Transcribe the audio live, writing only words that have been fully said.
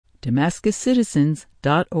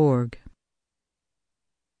DamascusCitizens.org.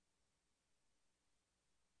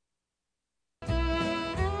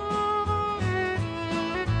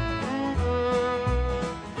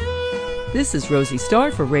 This is Rosie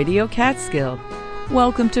Starr for Radio Catskill.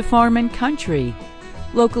 Welcome to Farm and Country,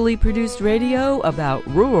 locally produced radio about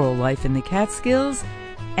rural life in the Catskills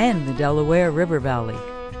and the Delaware River Valley.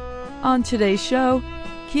 On today's show,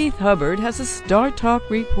 Keith Hubbard has a Star Talk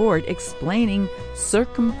report explaining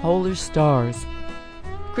circumpolar stars.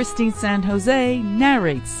 Christine San Jose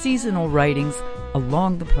narrates seasonal writings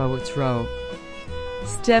along the Poets' Row.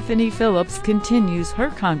 Stephanie Phillips continues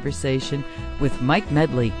her conversation with Mike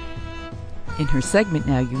Medley. In her segment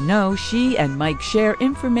Now You Know, she and Mike share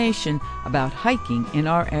information about hiking in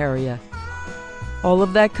our area. All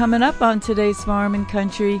of that coming up on today's Farm and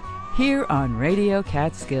Country here on Radio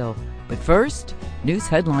Catskill. But first, news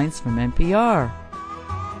headlines from NPR.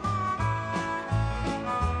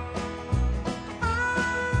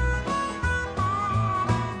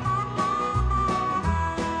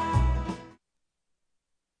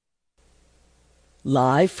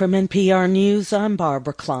 Live from NPR News, I'm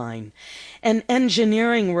Barbara Klein. An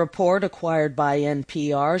engineering report acquired by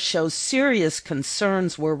NPR shows serious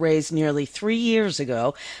concerns were raised nearly 3 years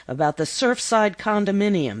ago about the Surfside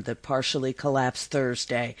condominium that partially collapsed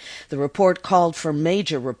Thursday. The report called for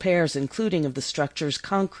major repairs, including of the structure's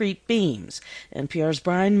concrete beams. NPR's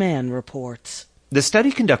Brian Mann reports. The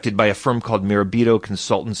study conducted by a firm called Mirabito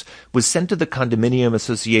Consultants was sent to the condominium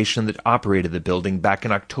association that operated the building back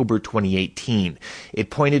in October 2018. It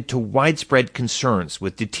pointed to widespread concerns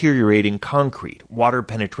with deteriorating concrete, water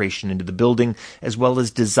penetration into the building, as well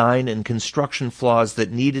as design and construction flaws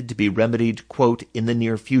that needed to be remedied, quote, in the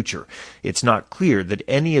near future. It's not clear that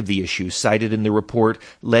any of the issues cited in the report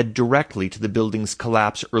led directly to the building's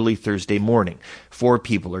collapse early Thursday morning. 4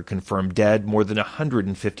 people are confirmed dead. More than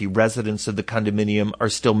 150 residents of the condominium are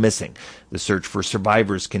still missing. The search for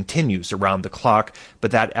survivors continues around the clock, but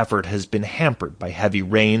that effort has been hampered by heavy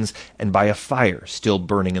rains and by a fire still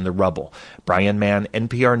burning in the rubble. Brian Mann,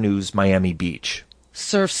 NPR News, Miami Beach.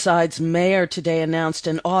 Surfside's mayor today announced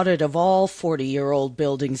an audit of all 40-year-old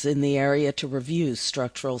buildings in the area to review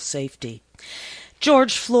structural safety.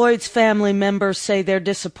 George Floyd's family members say they're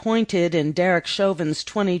disappointed in Derek Chauvin's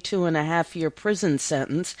 22-and-a-half-year prison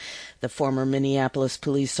sentence. The former Minneapolis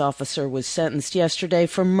police officer was sentenced yesterday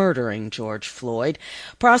for murdering George Floyd.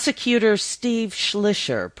 Prosecutor Steve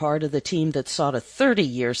Schlischer, part of the team that sought a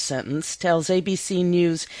 30-year sentence, tells ABC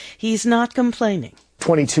News he's not complaining.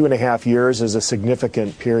 22 and a half years is a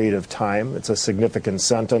significant period of time. It's a significant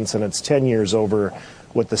sentence, and it's 10 years over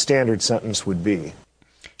what the standard sentence would be.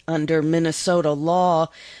 Under Minnesota law,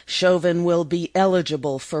 Chauvin will be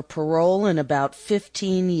eligible for parole in about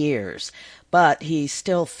 15 years, but he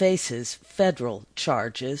still faces federal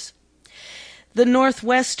charges. The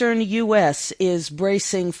northwestern U.S. is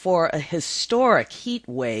bracing for a historic heat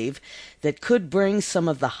wave that could bring some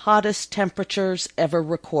of the hottest temperatures ever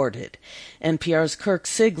recorded. NPR's Kirk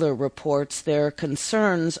Sigler reports there are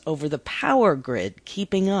concerns over the power grid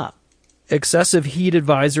keeping up. Excessive heat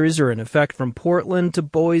advisories are in effect from Portland to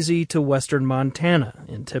Boise to western Montana.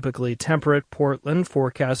 In typically temperate Portland,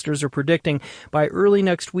 forecasters are predicting by early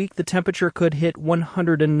next week the temperature could hit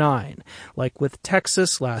 109. Like with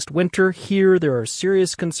Texas last winter, here there are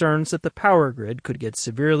serious concerns that the power grid could get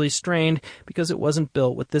severely strained because it wasn't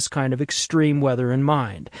built with this kind of extreme weather in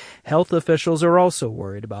mind. Health officials are also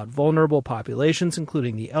worried about vulnerable populations,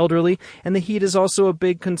 including the elderly, and the heat is also a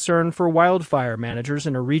big concern for wildfire managers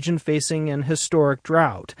in a region facing an historic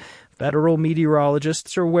drought. Federal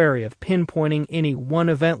meteorologists are wary of pinpointing any one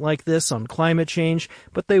event like this on climate change,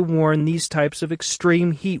 but they warn these types of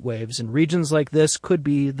extreme heat waves in regions like this could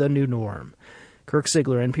be the new norm. Kirk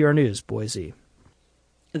Sigler, NPR News, Boise.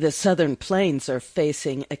 The Southern Plains are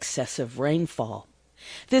facing excessive rainfall.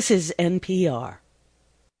 This is NPR.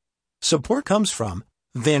 Support comes from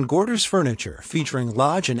Van Gorder's Furniture, featuring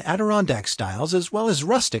lodge and Adirondack styles as well as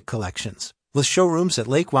rustic collections, with showrooms at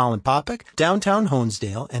Lake Wallenpaupack, downtown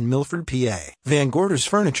Honesdale, and Milford, PA. Van Gorder's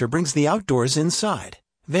Furniture brings the outdoors inside.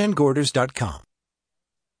 VanGorders.com.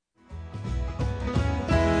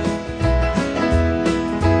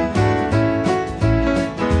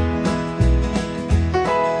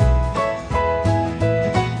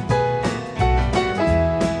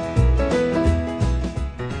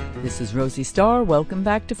 This is Rosie Starr. Welcome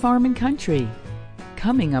back to Farm and Country.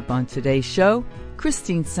 Coming up on today's show,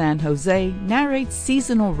 Christine San Jose narrates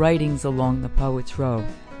seasonal writings along the Poets' Row.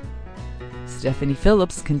 Stephanie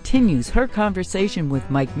Phillips continues her conversation with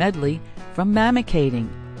Mike Medley from Mammicating.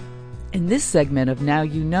 In this segment of Now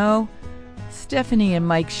You Know, Stephanie and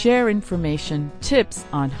Mike share information, tips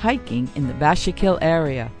on hiking in the Bashakil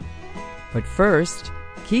area. But first,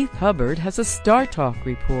 Keith Hubbard has a Star Talk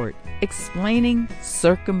report explaining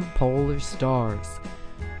circumpolar stars.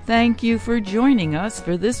 Thank you for joining us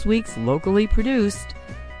for this week's locally produced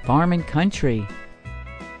Farm and Country.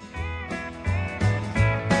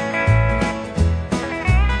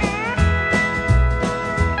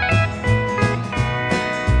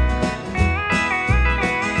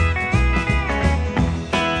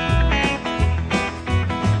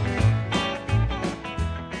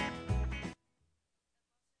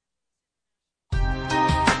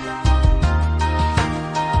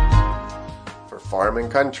 Farm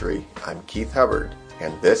and Country, I'm Keith Hubbard,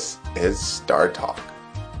 and this is Star Talk.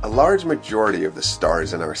 A large majority of the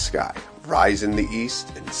stars in our sky rise in the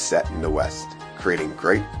east and set in the west, creating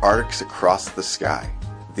great arcs across the sky.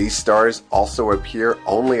 These stars also appear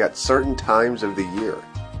only at certain times of the year.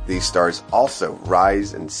 These stars also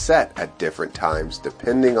rise and set at different times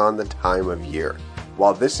depending on the time of year.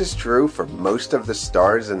 While this is true for most of the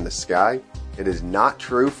stars in the sky, it is not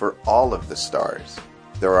true for all of the stars.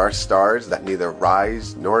 There are stars that neither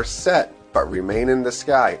rise nor set, but remain in the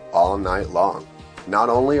sky all night long. Not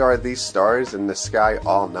only are these stars in the sky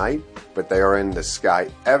all night, but they are in the sky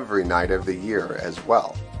every night of the year as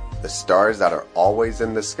well. The stars that are always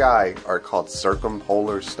in the sky are called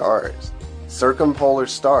circumpolar stars. Circumpolar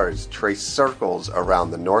stars trace circles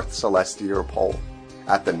around the North Celestial Pole.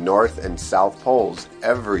 At the North and South Poles,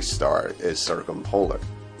 every star is circumpolar.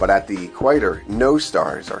 But at the equator, no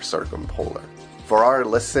stars are circumpolar. For our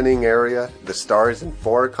listening area, the stars in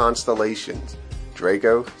 4 constellations,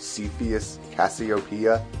 Draco, Cepheus,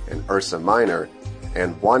 Cassiopeia, and Ursa Minor,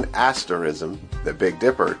 and 1 asterism, the Big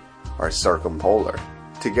Dipper, are circumpolar.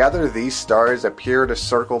 Together, these stars appear to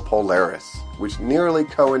circle Polaris, which nearly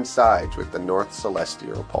coincides with the North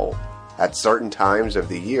Celestial Pole. At certain times of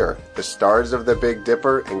the year, the stars of the Big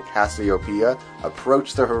Dipper and Cassiopeia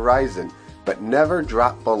approach the horizon, but never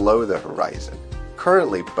drop below the horizon.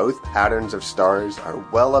 Currently, both patterns of stars are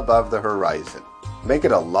well above the horizon. Make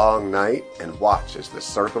it a long night and watch as the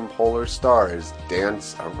circumpolar stars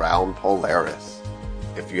dance around Polaris.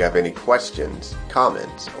 If you have any questions,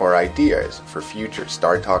 comments, or ideas for future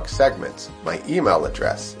Star Talk segments, my email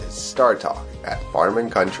address is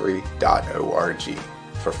startalk@farmandcountry.org.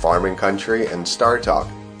 For Farm and Country and Star Talk,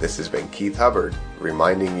 this has been Keith Hubbard,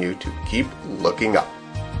 reminding you to keep looking up.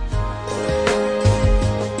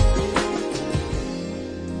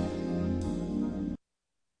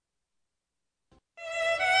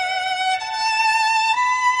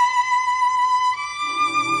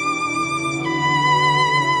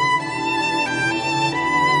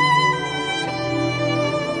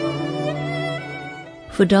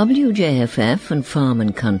 For WJFF and Farm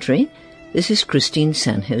and Country, this is Christine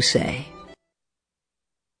San Jose.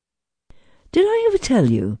 Did I ever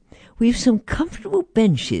tell you we've some comfortable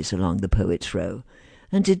benches along the Poets' Row,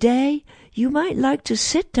 and today you might like to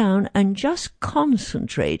sit down and just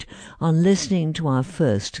concentrate on listening to our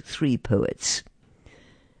first 3 poets.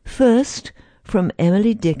 First, from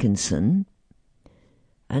Emily Dickinson,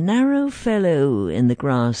 "A narrow fellow in the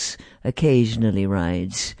grass occasionally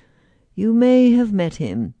rides. You may have met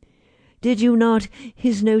him. Did you not?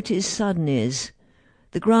 His notice sudden is.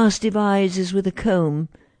 The grass divides as with a comb,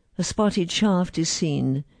 a spotted shaft is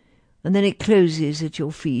seen, and then it closes at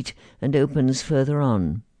your feet and opens further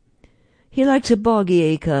on. He likes a boggy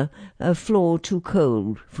acre, a floor too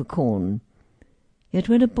cold for corn. Yet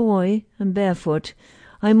when a boy and barefoot,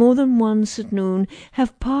 I more than once at noon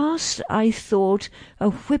have passed, I thought,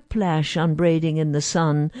 a whiplash unbraiding in the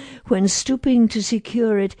sun, when stooping to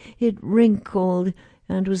secure it, it wrinkled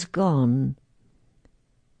and was gone.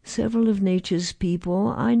 Several of nature's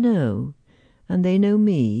people I know, and they know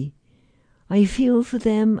me. I feel for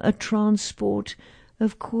them a transport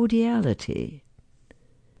of cordiality.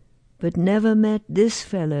 But never met this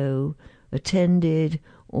fellow, attended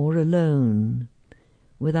or alone,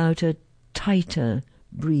 without a tighter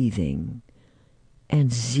breathing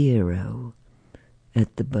and 0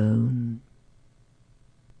 at the bone."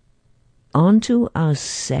 On to our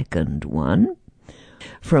second one,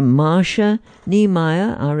 from Marcia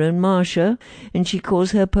Niemeyer, our own Marcia, and she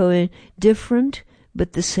calls her poem Different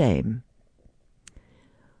but the Same.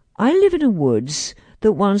 "I live in a woods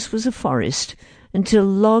that once was a forest, until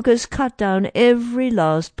loggers cut down every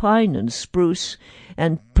last pine and spruce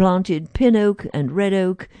and planted pin oak and red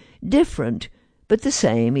oak, different but the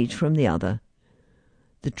same each from the other.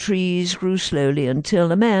 The trees grew slowly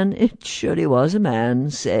until a man, it surely was a man,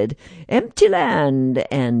 said, 'Empty land,'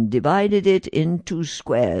 and divided it into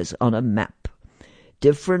squares on a map,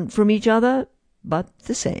 different from each other, but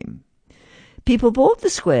the same. People bought the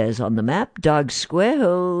squares on the map, dug square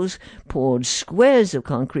holes, poured squares of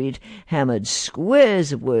concrete, hammered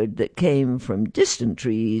squares of wood that came from distant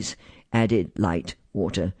trees, added light,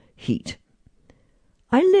 water, heat.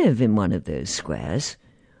 I live in one of those squares,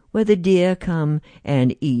 where the deer come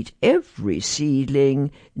and eat every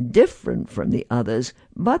seedling, different from the others,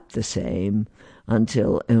 but the same,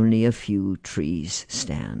 until only a few trees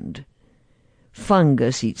stand.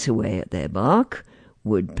 Fungus eats away at their bark,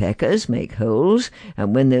 woodpeckers make holes,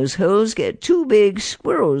 and when those holes get too big,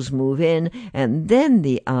 squirrels move in, and then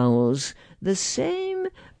the owls, the same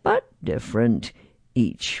but different,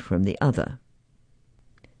 each from the other.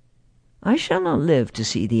 I shall not live to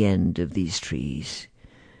see the end of these trees,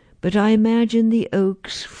 but I imagine the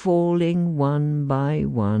oaks falling one by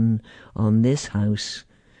one on this house,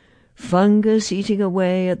 fungus eating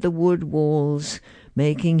away at the wood walls,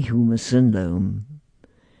 making humus and loam.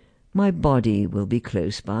 My body will be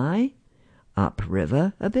close by,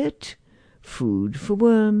 upriver a bit, food for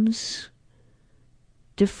worms.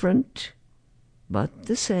 Different, but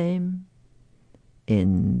the same,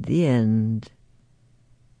 in the end.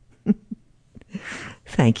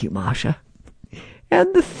 Thank you, Marcia.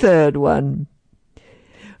 And the third one,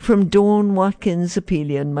 from Dawn Watkins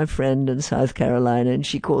Apelian, my friend in South Carolina, and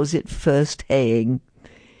she calls it first haying.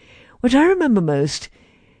 What I remember most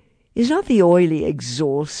is not the oily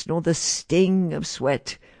exhaust, nor the sting of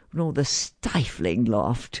sweat, nor the stifling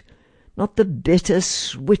loft, not the bitter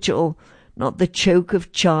switchel, not the choke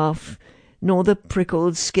of chaff, nor the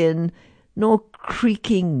prickled skin, nor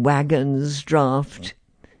creaking wagon's draught,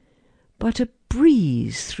 but a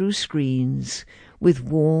breeze through screens with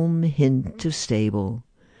warm hint of stable,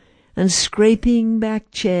 and scraping back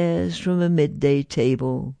chairs from a midday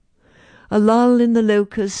table, a lull in the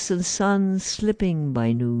locusts and sun slipping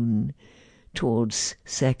by noon towards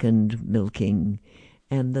second milking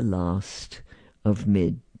and the last of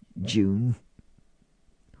mid-June.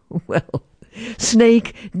 Well,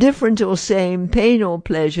 snake, different or same, pain or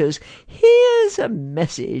pleasures, here's a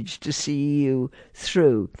message to see you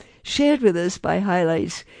through, shared with us by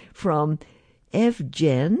highlights from F.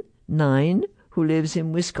 Jen, 9, who lives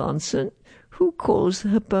in Wisconsin, who calls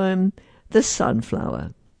her poem The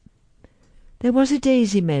Sunflower. There was a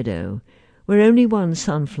daisy meadow where only one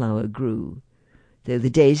sunflower grew. Though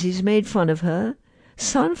the daisies made fun of her,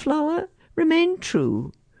 Sunflower remained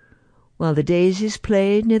true. While the daisies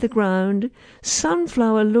played near the ground,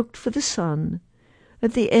 Sunflower looked for the sun.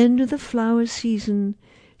 At the end of the flower season,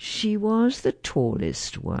 she was the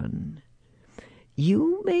tallest one.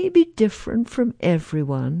 You may be different from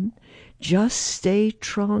everyone, just stay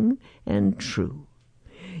strong and true.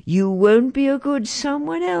 You won't be a good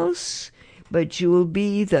someone else, but you'll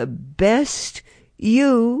be the best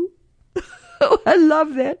you. Oh, I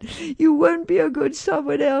love that. You won't be a good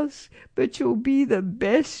someone else, but you'll be the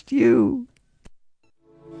best you.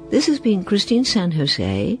 This has been Christine San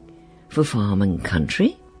Jose for Farm and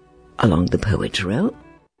Country along the Poets Row.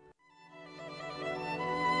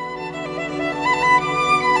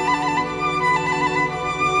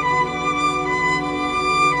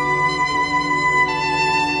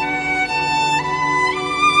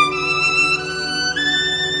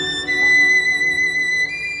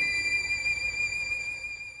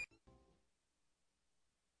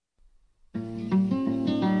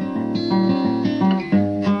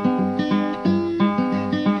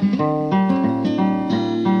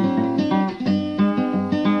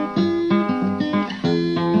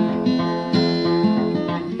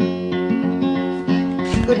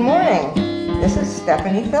 Good morning. This is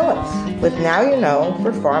Stephanie Phillips with Now You Know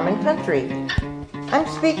for Farm and Country. I'm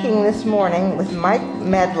speaking this morning with Mike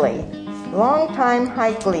Medley, longtime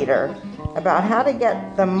hike leader, about how to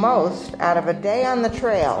get the most out of a day on the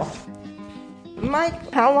trail.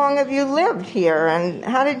 Mike, how long have you lived here, and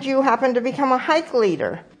how did you happen to become a hike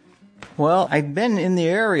leader? Well, I've been in the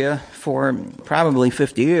area for probably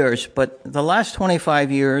 50 years, but the last 25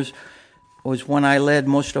 years was when I led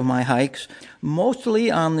most of my hikes, mostly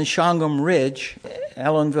on the Shawangum Ridge,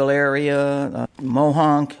 Ellenville area,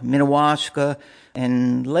 Mohonk, Minnewaska,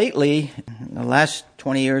 and lately, the last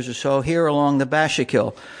 20 years or so, here along the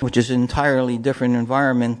Bashakill, which is an entirely different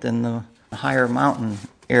environment than the higher mountain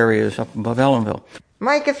areas up above Ellenville.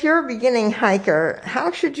 Mike, if you're a beginning hiker,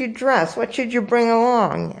 how should you dress? What should you bring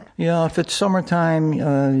along? Yeah, if it's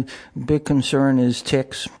summertime, big concern is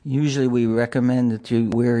ticks. Usually we recommend that you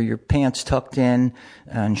wear your pants tucked in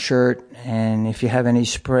and shirt, and if you have any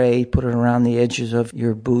spray, put it around the edges of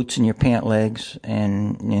your boots and your pant legs,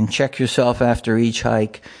 and check yourself after each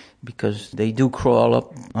hike, because they do crawl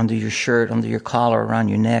up under your shirt, under your collar, around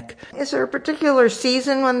your neck. Is there a particular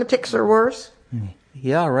season when the ticks are worse?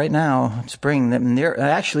 Yeah, right now, spring.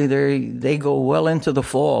 They go well into the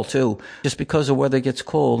fall, too. Just because the weather gets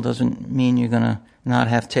cold doesn't mean you're going to not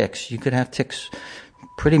have ticks. You could have ticks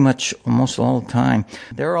pretty much almost all the time.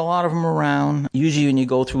 There are a lot of them around. Usually when you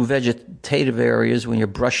go through vegetative areas, when you're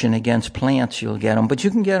brushing against plants, you'll get them. But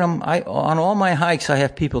you can get them. On all my hikes, I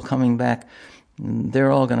have people coming back.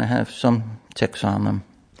 They're all going to have some ticks on them.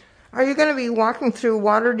 Are you going to be walking through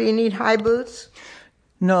water? Do you need high boots?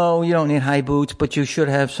 No, you don't need high boots, but you should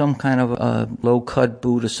have some kind of a low-cut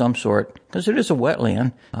boot of some sort, because it is a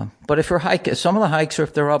wetland. But if you're hiking, some of the hikes, or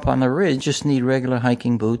if they're up on the ridge, just need regular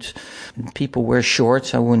hiking boots. People wear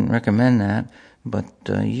shorts. I wouldn't recommend that, but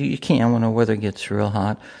you can when the weather gets real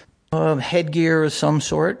hot. Headgear of some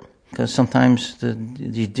sort, because sometimes the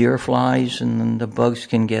deer flies and the bugs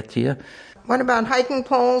can get to you. What about hiking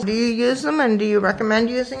poles? Do you use them, and do you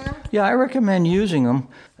recommend using them? Yeah, I recommend using them,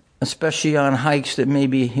 especially on hikes that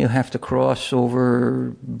maybe you have to cross over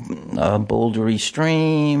a bouldery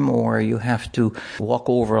stream, or you have to walk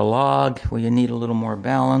over a log where you need a little more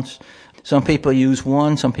balance. Some people use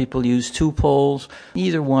one, some people use 2 poles.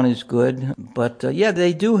 Either one is good, but yeah,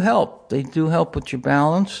 they do help. They do help with your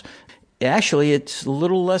balance. Actually, it's a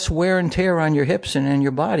little less wear and tear on your hips and in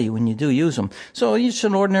your body when you do use them. So just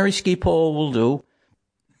an ordinary ski pole will do.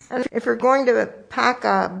 And if you're going to pack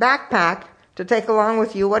a backpack to take along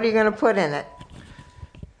with you, what are you going to put in it?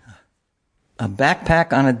 A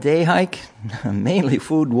backpack on a day hike? Mainly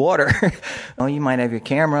food and water. Oh, you might have your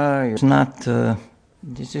camera. It's not...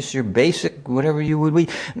 It's just your basic, whatever you would be.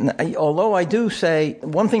 Although I do say,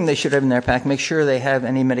 one thing they should have in their pack, make sure they have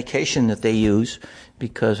any medication that they use,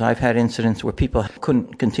 because I've had incidents where people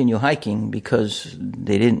couldn't continue hiking because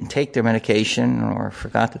they didn't take their medication or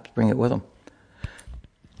forgot to bring it with them.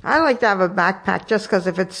 I like to have a backpack just because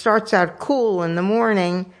if it starts out cool in the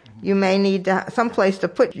morning, you may need some place to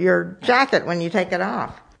put your jacket when you take it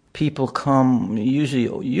off. People come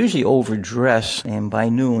usually overdressed, and by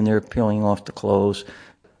noon they're peeling off the clothes.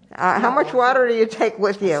 How much water do you take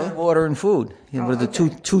with you? Water and food. Were the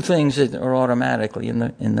two things that are automatically in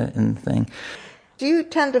the thing. Do you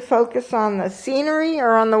tend to focus on the scenery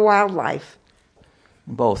or on the wildlife?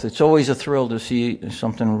 Both. It's always a thrill to see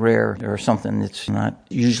something rare or something that's not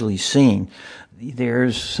usually seen.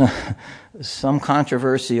 There's some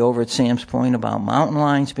controversy over at Sam's Point about mountain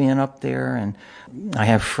lions being up there, and I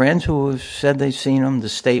have friends who have said they've seen them. The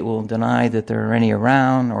state will deny that there are any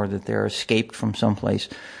around or that they're escaped from someplace.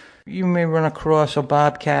 You may run across a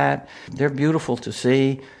bobcat. They're beautiful to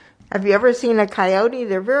see. Have you ever seen a coyote?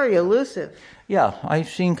 They're very elusive. Yeah, I've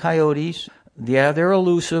seen coyotes. Yeah, they're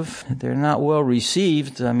elusive. They're not well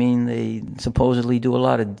received. I mean, they supposedly do a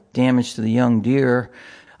lot of damage to the young deer.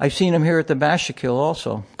 I've seen them here at the Bashakill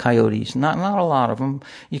also, coyotes. Not a lot of them.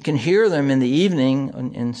 You can hear them in the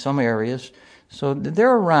evening in some areas. So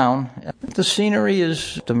they're around. The scenery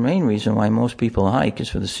is the main reason why most people hike, is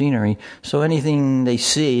for the scenery. So anything they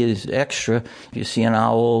see is extra. If you see an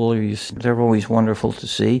owl, they're always wonderful to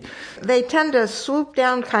see. They tend to swoop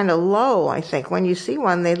down kind of low, I think. When you see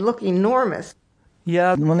one, they look enormous.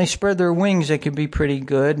 Yeah, when they spread their wings, they can be pretty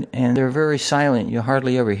good, and they're very silent. You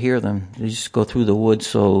hardly ever hear them. They just go through the woods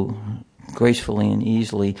so gracefully and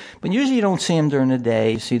easily. But usually you don't see them during the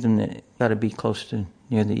day. You see them, got to be close to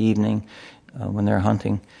near the evening when they're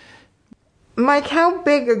hunting. Mike, how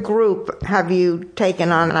big a group have you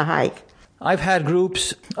taken on a hike? I've had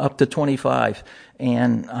groups up to 25,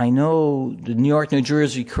 and I know the New York, New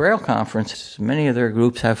Jersey Trail Conference, many of their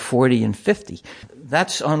groups have 40 and 50.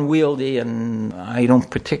 That's unwieldy, and I don't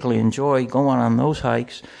particularly enjoy going on those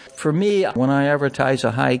hikes. For me, when I advertise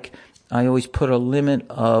a hike, I always put a limit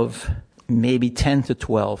of maybe 10 to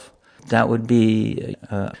 12. That would be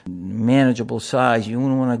a manageable size. You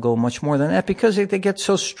wouldn't want to go much more than that because they get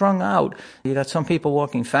so strung out. You got some people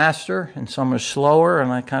walking faster and some are slower,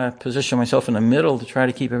 and I kind of position myself in the middle to try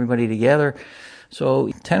to keep everybody together. So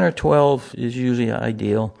 10 or 12 is usually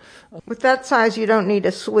ideal. With that size, you don't need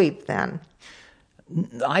a sweep then?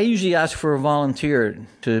 I usually ask for a volunteer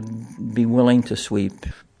to be willing to sweep.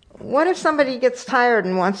 What if somebody gets tired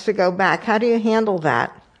and wants to go back? How do you handle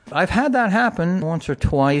that? I've had that happen once or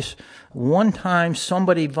twice. One time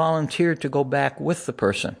somebody volunteered to go back with the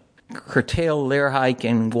person, curtail their hike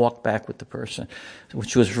and walk back with the person,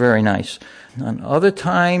 which was very nice. And other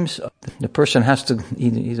times the person has to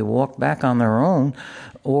either walk back on their own,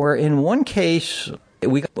 or in one case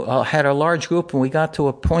we had a large group and we got to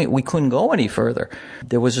a point we couldn't go any further.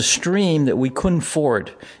 There was a stream that we couldn't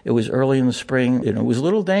ford. It was early in the spring, and it was a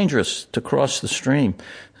little dangerous to cross the stream.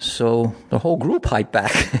 So the whole group hiked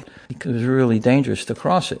back because it was really dangerous to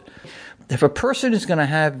cross it. If a person is going to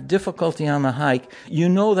have difficulty on the hike, you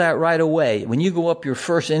know that right away. When you go up your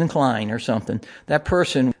first incline or something, that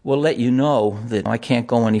person will let you know that I can't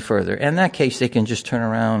go any further. In that case, they can just turn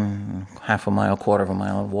around half a mile, quarter of a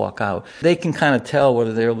mile, and walk out. They can kind of tell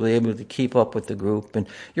whether they'll be able to keep up with the group. And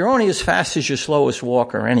you're only as fast as your slowest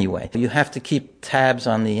walker anyway. You have to keep tabs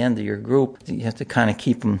on the end of your group. You have to kind of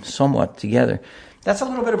keep them somewhat together. That's a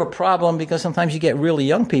little bit of a problem because sometimes you get really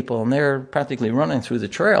young people and they're practically running through the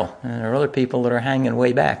trail, and there are other people that are hanging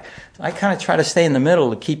way back. So I kind of try to stay in the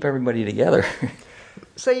middle to keep everybody together.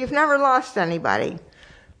 So you've never lost anybody?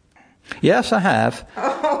 Yes, I have.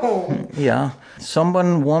 Oh. Yeah.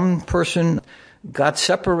 One person got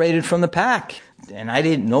separated from the pack, and I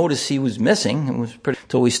didn't notice he was missing. It was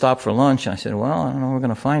until we stopped for lunch. I said, well, I don't know, we're going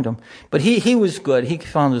to find him. But he was good. He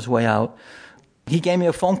found his way out. He gave me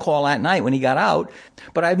a phone call that night when he got out,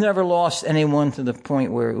 but I've never lost anyone to the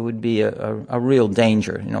point where it would be a real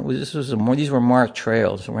danger. You know, these were marked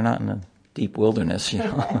trails. We're not in a deep wilderness, you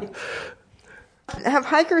know. Have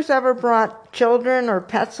hikers ever brought children or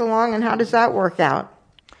pets along, and how does that work out?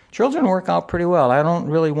 Children work out pretty well. I don't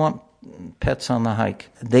really want pets on the hike.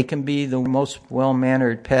 They can be the most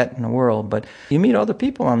well-mannered pet in the world, but you meet other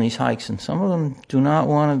people on these hikes, and some of them do not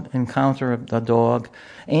want to encounter a dog.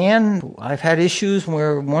 And I've had issues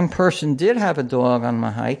where one person did have a dog on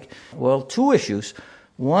my hike. Well, two issues.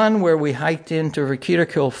 One where we hiked into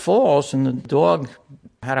Rakitakill Falls, and the dog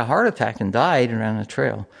had a heart attack and died around the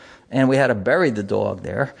trail. And we had to bury the dog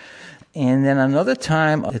there. And then another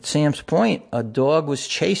time at Sam's Point, a dog was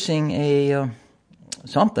chasing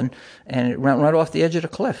something, and it went right off the edge of the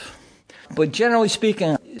cliff. But generally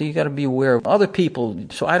speaking, you got to be aware of other people,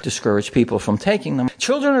 so I discourage people from taking them.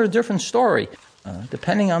 Children are a different story.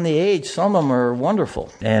 Depending on the age, some of them are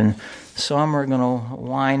wonderful, and some are going to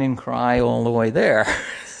whine and cry all the way there.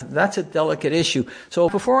 That's a delicate issue. So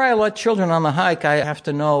before I let children on the hike, I have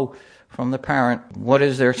to know from the parent, what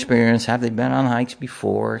is their experience? Have they been on hikes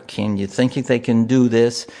before? Can you think they can do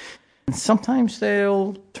this? And sometimes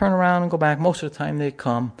they'll turn around and go back. Most of the time they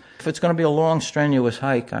come. If it's going to be a long, strenuous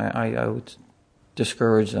hike, I would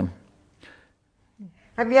discourage them.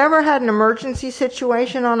 Have you ever had an emergency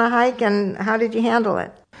situation on a hike, and how did you handle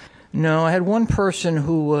it? No, I had one person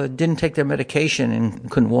who didn't take their medication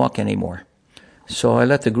and couldn't walk anymore. So I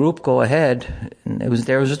let the group go ahead, and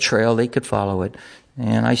there was a trail, they could follow it.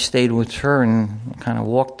 And I stayed with her and kind of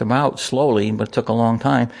walked them out slowly, but it took a long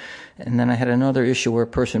time. And then I had another issue where a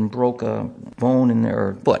person broke a bone in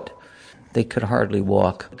their foot. They could hardly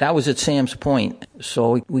walk. That was at Sam's Point.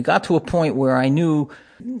 So we got to a point where I knew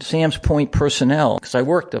Sam's Point personnel, because I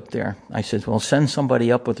worked up there. I said, well, send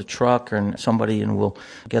somebody up with a truck or somebody and we'll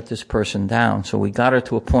get this person down. So we got her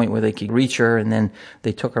to a point where they could reach her, and then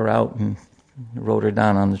they took her out and rode her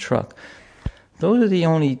down on the truck. Those are the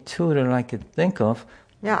only two that I could think of.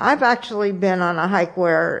 Yeah, I've actually been on a hike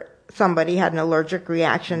where somebody had an allergic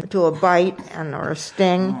reaction to a bite or a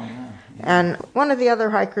sting. Oh, yeah. And one of the other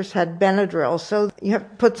hikers had Benadryl, so you have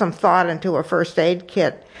to put some thought into a first aid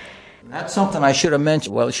kit. That's something I should have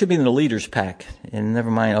mentioned. Well, it should be in the leader's pack, and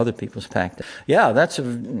never mind other people's pack. Yeah, that's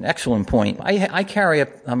an excellent point. I carry an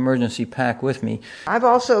emergency pack with me. I've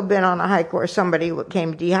also been on a hike where somebody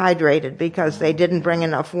came dehydrated because they didn't bring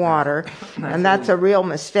enough water, and that's a real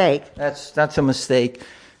mistake. That's a mistake.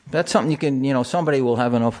 That's something you can, somebody will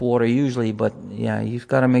have enough water usually, but yeah, you've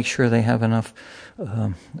got to make sure they have enough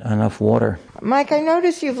water. Mike, I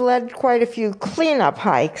notice you've led quite a few cleanup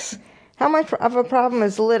hikes. How much of a problem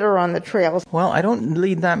is litter on the trails? Well, I don't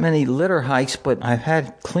lead that many litter hikes, but I've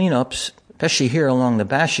had cleanups, especially here along the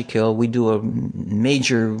Bashikill. We do a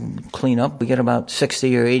major cleanup. We get about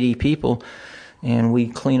 60 or 80 people, and we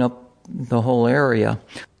clean up the whole area.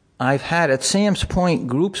 I've had at Sam's Point,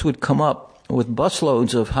 groups would come up with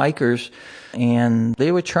busloads of hikers, and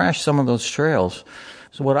they would trash some of those trails.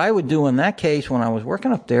 So what I would do in that case, when I was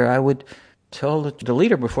working up there, I would tell the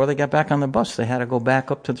leader before they got back on the bus they had to go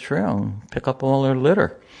back up to the trail and pick up all their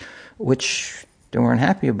litter, which they weren't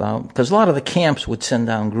happy about, because a lot of the camps would send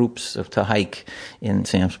down groups to hike in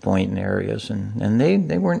Sam's Point and areas, and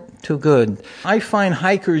they weren't too good. I find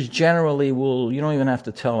hikers generally you don't even have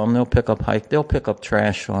to tell them, they'll pick up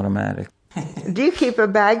trash automatic. Do you keep a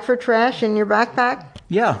bag for trash in your backpack?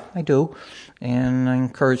 Yeah, I do, and I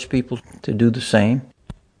encourage people to do the same.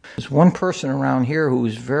 There's one person around here who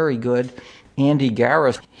is very good, Andy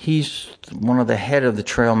Garris. He's one of the head of the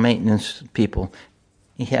trail maintenance people.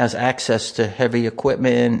 He has access to heavy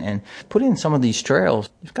equipment and put in some of these trails.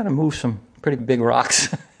 He's got to move some pretty big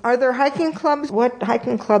rocks. Are there hiking clubs? What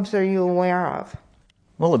hiking clubs are you aware of?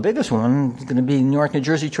 Well, the biggest one is going to be the New York, New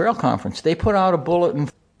Jersey Trail Conference. They put out a bulletin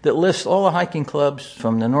that lists all the hiking clubs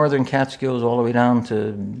from the northern Catskills all the way down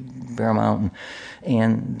to Bear Mountain.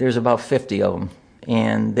 And there's about 50 of them.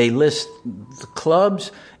 And they list the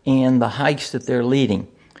clubs and the hikes that they're leading.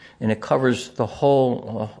 And it covers the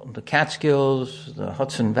whole, the Catskills, the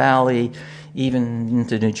Hudson Valley, even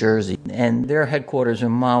into New Jersey. And their headquarters in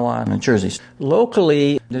Mahwah, New Jersey.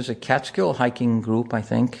 Locally, there's a Catskill hiking group, I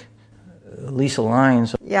think. Lisa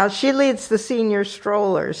Lyons. Yeah, she leads the senior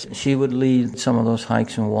strollers. She would lead some of those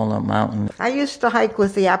hikes in Walnut Mountain. I used to hike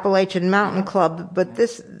with the Appalachian Mountain Club, but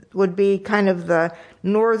this would be kind of the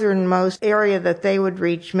northernmost area that they would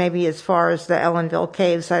reach, maybe as far as the Ellenville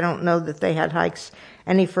Caves. I don't know that they had hikes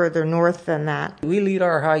any further north than that. We lead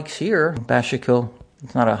our hikes here. Bashakill,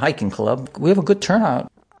 it's not a hiking club. We have a good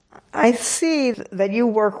turnout. I see that you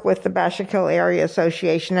work with the Bashakill Area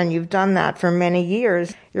Association, and you've done that for many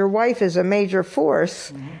years. Your wife is a major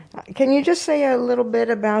force. Mm-hmm. Can you just say a little bit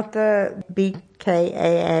about the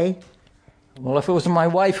BKAA? Well, if it was my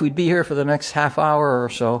wife, we'd be here for the next half hour or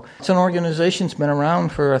so. It's an organization that's been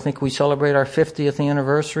around for, I think we celebrate our 50th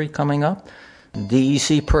anniversary coming up.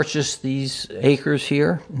 DEC purchased these acres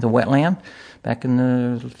here, the wetland, back in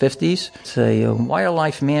the 50s. It's a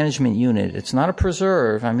wildlife management unit. It's not a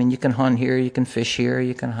preserve. I mean, you can hunt here, you can fish here,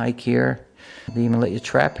 you can hike here. They even let you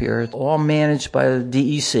trap here. It's all managed by the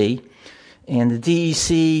DEC. And the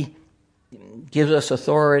DEC gives us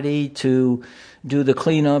authority to do the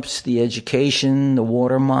cleanups, the education, the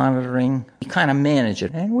water monitoring. We kind of manage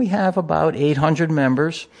it. And we have about 800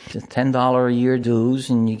 members. It's $10 a year dues,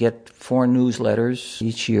 and you get 4 newsletters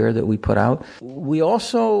each year that we put out. We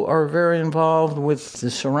also are very involved with the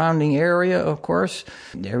surrounding area, of course.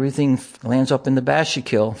 Everything lands up in the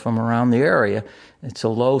Bashakill from around the area. It's a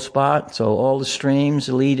low spot, so all the streams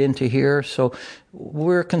lead into here. So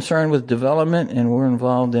we're concerned with development, and we're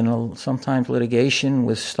involved in sometimes litigation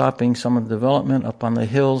with stopping some of the development up on the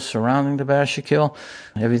hills surrounding the Bashakill.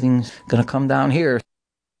 Everything's going to come down here.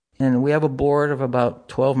 And we have a board of about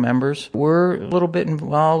 12 members. We're a little bit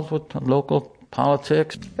involved with local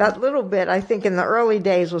politics. That little bit, I think, in the early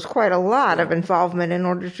days was quite a lot of involvement in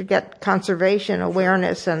order to get conservation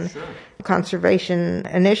awareness and conservation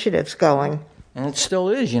initiatives going. And it still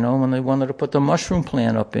is, when they wanted to put the mushroom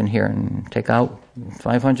plant up in here and take out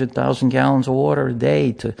 500,000 gallons of water a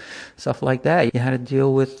day to stuff like that. You had to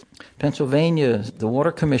deal with Pennsylvania, the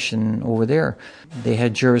Water Commission over there. They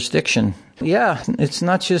had jurisdiction. Yeah, it's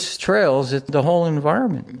not just trails, it's the whole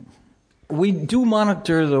environment. We do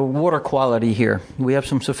monitor the water quality here. We have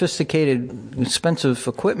some sophisticated, expensive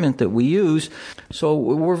equipment that we use. So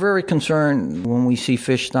we're very concerned when we see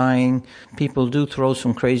fish dying. People do throw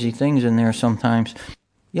some crazy things in there sometimes.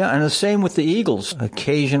 Yeah, and the same with the eagles.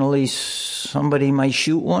 Occasionally somebody might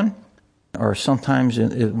shoot one, or sometimes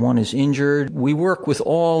one is injured. We work with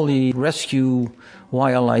all the rescue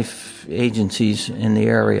wildlife agencies in the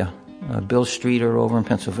area. Bill Streeter over in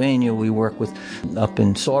Pennsylvania, we work with up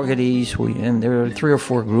in Saugerties, and there are 3 or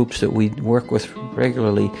 4 groups that we work with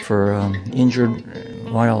regularly for injured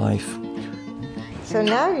wildlife. So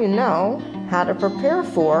now you know how to prepare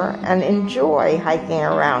for and enjoy hiking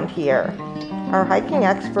around here. Our hiking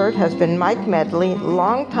expert has been Mike Medley,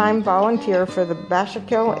 longtime volunteer for the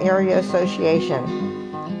Bashakill Area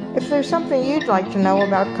Association. If there's something you'd like to know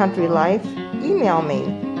about country life, email me,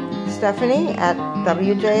 Stephanie at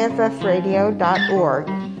wjffradio.org.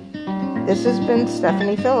 This has been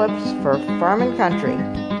Stephanie Phillips for Farm and Country.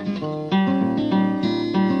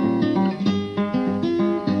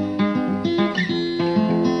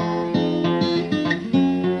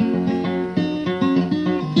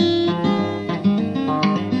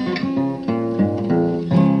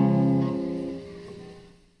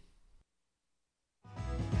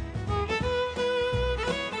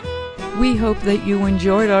 We hope that you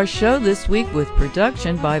enjoyed our show this week with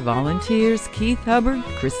production by volunteers Keith Hubbard,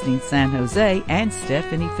 Christine San Jose, and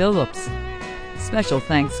Stephanie Phillips. Special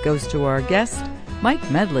thanks goes to our guest,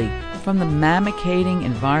 Mike Medley from the Mamakating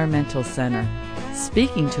Environmental Center,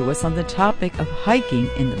 speaking to us on the topic of hiking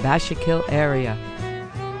in the Bashakill area.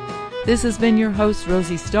 This has been your host,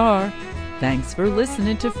 Rosie Starr. Thanks for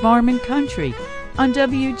listening to Farm and Country on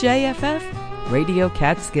WJFF Radio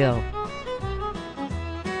Catskill.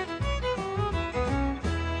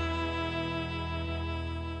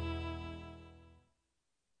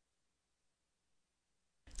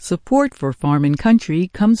 Support for Farm and Country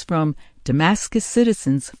comes from Damascus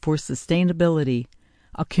Citizens for Sustainability,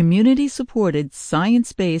 a community-supported,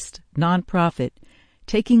 science-based nonprofit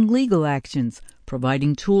taking legal actions,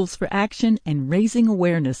 providing tools for action, and raising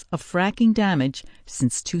awareness of fracking damage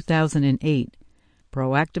since 2008,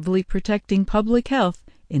 proactively protecting public health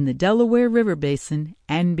in the Delaware River Basin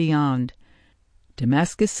and beyond.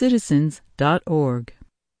 DamascusCitizens.org.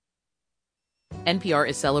 NPR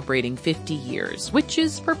is celebrating 50 years, which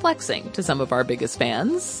is perplexing to some of our biggest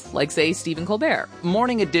fans, like, say, Stephen Colbert.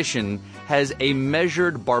 Morning Edition has a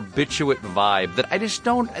measured barbiturate vibe that it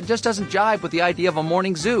just doesn't jive with the idea of a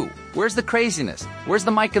morning zoo. Where's the craziness? Where's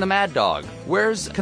the Mike and the Mad Dog? Where's